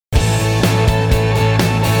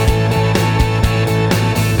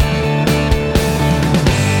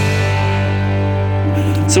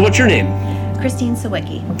So what's your name? Christine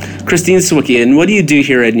Sawicki. Christine Sawicki. And what do you do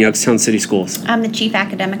here at Youngstown City Schools? I'm the Chief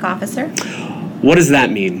Academic Officer. What does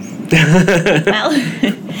that mean? Well,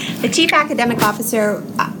 the Chief Academic Officer,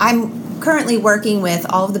 I'm currently working with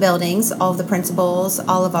all of the buildings, all of the principals,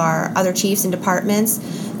 all of our other chiefs and departments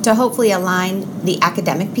to hopefully align the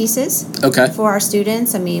academic pieces for our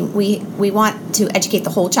students. I mean, we want to educate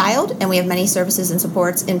the whole child, and we have many services and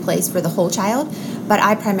supports in place for the whole child, but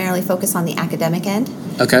I primarily focus on the academic end.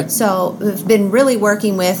 Okay. So we've been really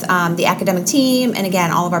working with the academic team and,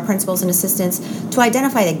 again, all of our principals and assistants to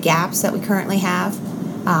identify the gaps that we currently have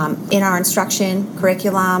in our instruction,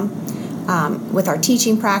 curriculum, with our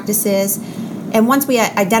teaching practices. And once we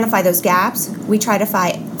identify those gaps, we try to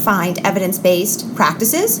find evidence-based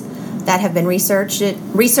practices that have been researched,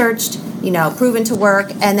 proven to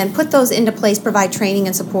work, and then put those into place, provide training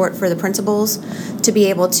and support for the principals to be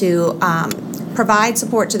able to provide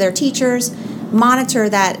support to their teachers, monitor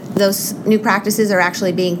that those new practices are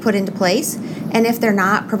actually being put into place, and if they're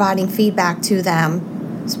not, providing feedback to them,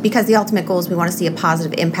 because the ultimate goal is we want to see a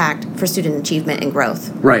positive impact for student achievement and growth.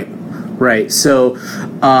 Right. So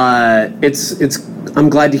it's. I'm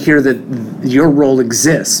glad to hear that your role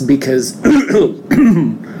exists because.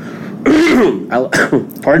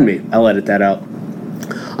 Pardon me. I'll edit that out.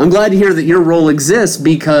 I'm glad to hear that your role exists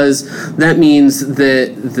because that means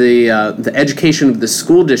that the education of the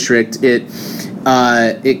school district it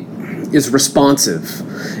is responsive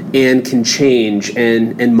and can change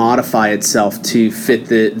and modify itself to fit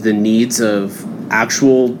the needs of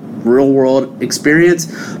actual real world experience,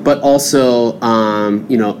 but also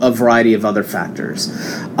a variety of other factors.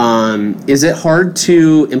 Is it hard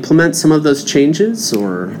to implement some of those changes,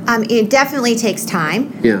 or? It definitely takes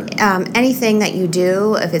time. Yeah. Anything that you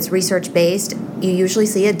do, if it's research based, you usually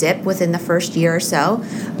see a dip within the first year or so.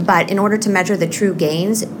 But in order to measure the true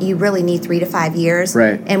gains, you really need 3 to 5 years.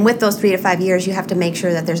 Right. And with those 3 to 5 years, you have to make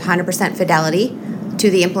sure that there's 100% fidelity to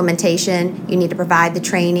the implementation. You need to provide the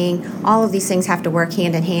training. All of these things have to work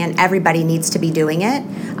hand in hand. Everybody needs to be doing it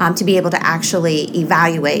to be able to actually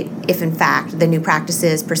evaluate if, in fact, the new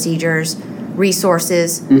practices, procedures,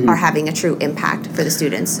 resources are having a true impact for the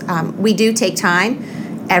students. We do take time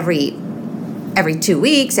every 2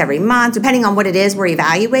 weeks, every month, depending on what it is we're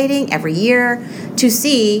evaluating, every year, to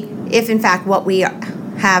see if, in fact, what we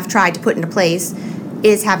have tried to put into place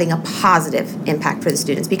is having a positive impact for the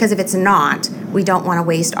students. Because if it's not, we don't want to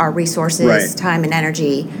waste our resources, time, and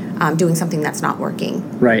energy doing something that's not working.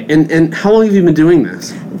 Right. And how long have you been doing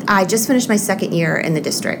this? I just finished my second year in the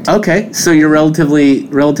district. Okay. So you're relatively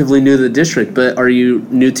new to the district, but are you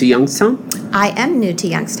new to Youngstown? I am new to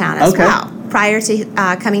Youngstown as well. Prior to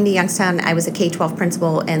coming to Youngstown, I was a K-12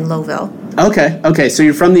 principal in Lowville. Okay. So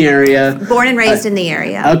you're from the area. Born and raised in the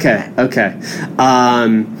area. Okay.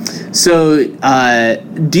 So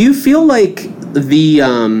do you feel like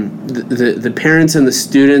the parents and the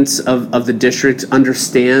students of the district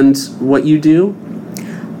understand what you do?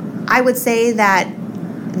 I would say that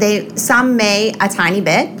some may a tiny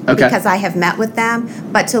bit because I have met with them,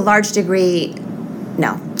 but to a large degree,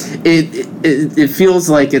 no. It feels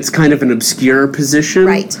like it's kind of an obscure position.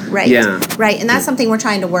 Right. Yeah. Right, and that's something we're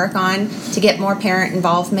trying to work on to get more parent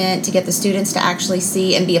involvement, to get the students to actually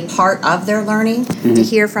see and be a part of their learning, to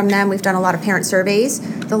hear from them. We've done a lot of parent surveys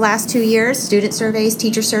the last 2 years, student surveys,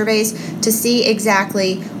 teacher surveys, to see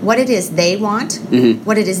exactly what it is they want,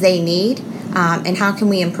 what it is they need, and how can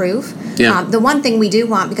we improve. Yeah. The one thing we do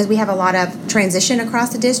want, because we have a lot of transition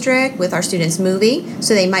across the district with our students moving,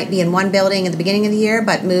 so they might be in one building at the beginning of the year,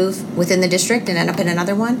 but move within the district and end up in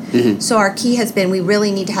another one. So our key has been we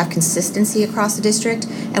really need to have consistency across the district,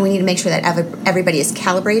 and we need to make sure that everybody is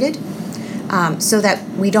calibrated so that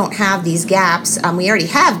we don't have these gaps. We already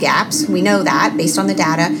have gaps. We know that based on the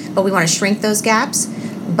data, but we want to shrink those gaps.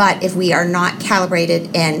 But if we are not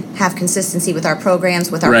calibrated and have consistency with our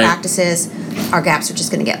programs, with our practices, our gaps are just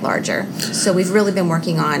going to get larger. So we've really been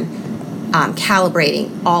working on calibrating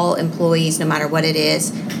all employees, no matter what it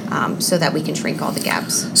is, so that we can shrink all the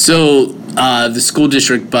gaps. So the school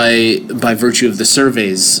district, by virtue of the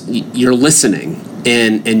surveys, you're listening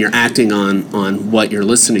and you're acting on what you're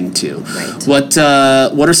listening to. Right. What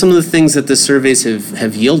are some of the things that the surveys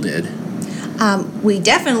have yielded? We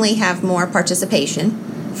definitely have more participation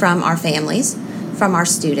from our families, from our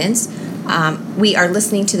students. We are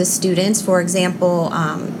listening to the students. For example,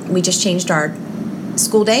 we just changed our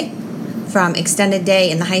school day from extended day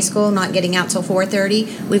in the high school, not getting out till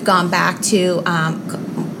 4:30. We've gone back to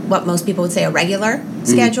what most people would say a regular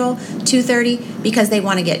schedule, 2:30, because they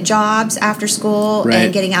want to get jobs after school,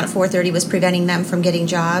 and getting out at 4:30 was preventing them from getting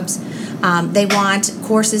jobs. They want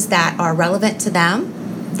courses that are relevant to them.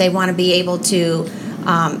 They want to be able to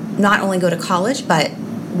not only go to college, but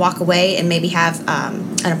walk away and maybe have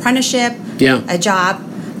an apprenticeship, a job.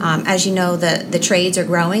 As you know, the trades are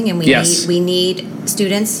growing, and we need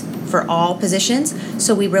students for all positions.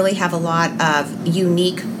 So we really have a lot of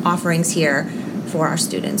unique offerings here for our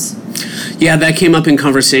students. Yeah, that came up in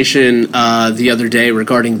conversation the other day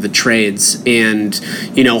regarding the trades, and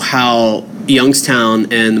how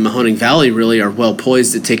Youngstown and the Mahoning Valley really are well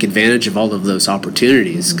poised to take advantage of all of those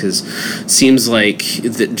opportunities, because it seems like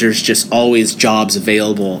there's just always jobs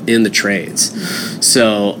available in the trades.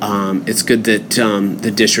 So it's good that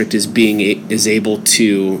the district is able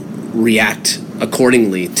to react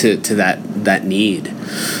accordingly to that need.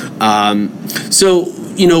 So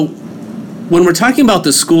when we're talking about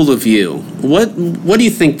the School of You, what do you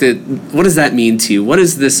think what does that mean to you? What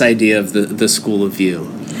is this idea of the School of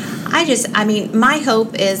You? My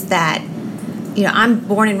hope is that, I'm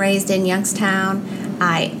born and raised in Youngstown.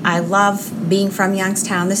 I love being from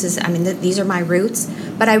Youngstown. These are my roots,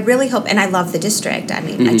 but I really hope, and I love the district.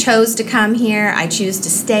 I chose to come here. I choose to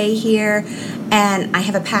stay here, and I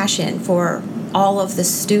have a passion for all of the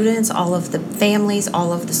students, all of the families,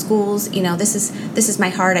 all of the schools. This is my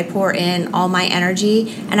heart. I pour in all my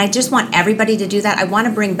energy, and I just want everybody to do that. I want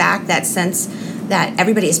to bring back that sense that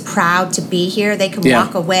everybody is proud to be here. They can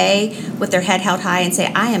walk away with their head held high and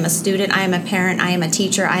say, I am a student, I am a parent, I am a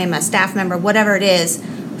teacher, I am a staff member, whatever it is,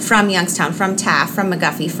 from Youngstown, from Taft, from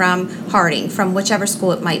McGuffey, from Harding, from whichever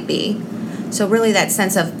school it might be. So really that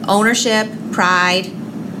sense of ownership, pride,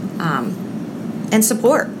 and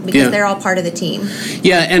support, because they're all part of the team.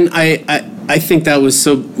 Yeah, and I think that was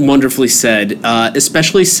so wonderfully said,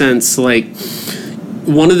 especially since,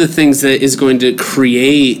 one of the things that is going to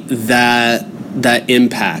create that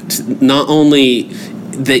impact, not only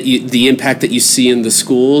the impact that you see in the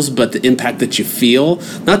schools, but the impact that you feel,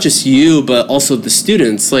 not just you, but also the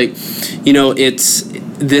students.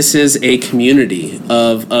 This is a community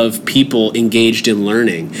of people engaged in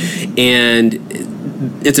learning, and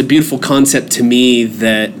it's a beautiful concept to me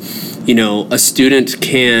that a student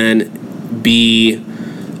can be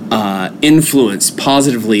influenced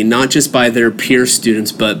positively, not just by their peer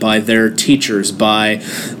students, but by their teachers, by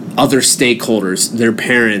other stakeholders, their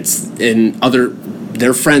parents, and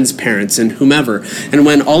their friends' parents, and whomever. And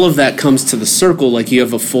when all of that comes to the circle, you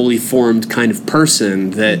have a fully formed kind of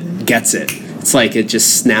person that gets it. It's like it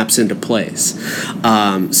just snaps into place.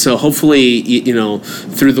 So hopefully,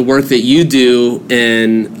 through the work that you do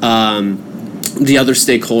and the other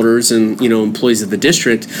stakeholders and employees of the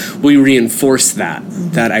district, we reinforce that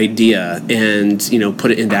idea and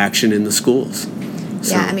put it into action in the schools.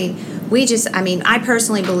 So. Yeah, I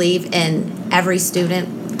personally believe in every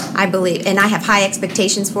student. I believe, and I have high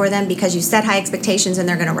expectations for them, because you set high expectations and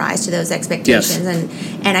they're going to rise to those expectations. Yes.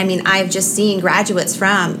 And I've just seen graduates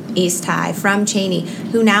from East High, from Cheney,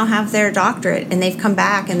 who now have their doctorate, and they've come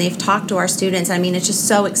back and they've talked to our students. It's just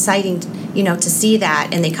so exciting, to see that,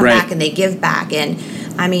 and they come back and they give back. And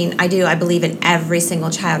I believe in every single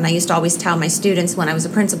child. And I used to always tell my students when I was a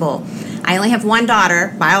principal, I only have one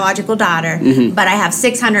daughter, biological daughter, but I have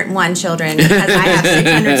 601 children because I have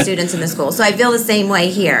 600 students in the school. So I feel the same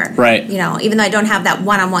way here. Right. Even though I don't have that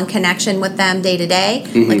one-on-one connection with them day to day,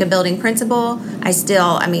 like a building principal, I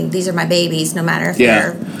still, these are my babies, no matter if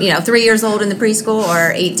they're, 3 years old in the preschool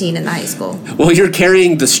or 18 in the high school. Well, you're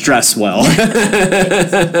carrying the stress well.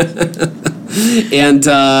 And,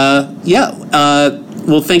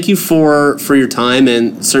 well, thank you for your time,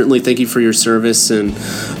 and certainly thank you for your service and,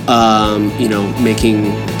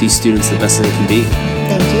 making these students the best they can be.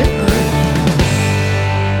 Thank you. All right.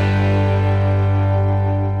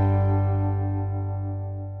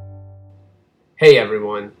 Hey,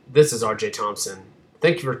 everyone. This is RJ Thompson.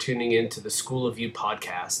 Thank you for tuning in to the School of You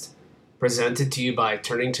podcast, presented to you by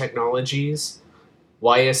Turning Technologies,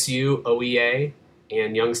 YSU OEA,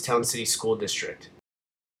 and Youngstown City School District.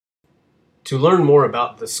 To learn more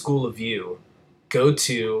about the School of You, go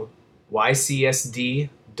to ycsd.org.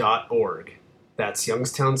 That's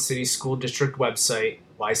Youngstown City School District website,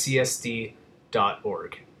 ycsd.org.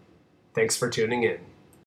 Thanks for tuning in.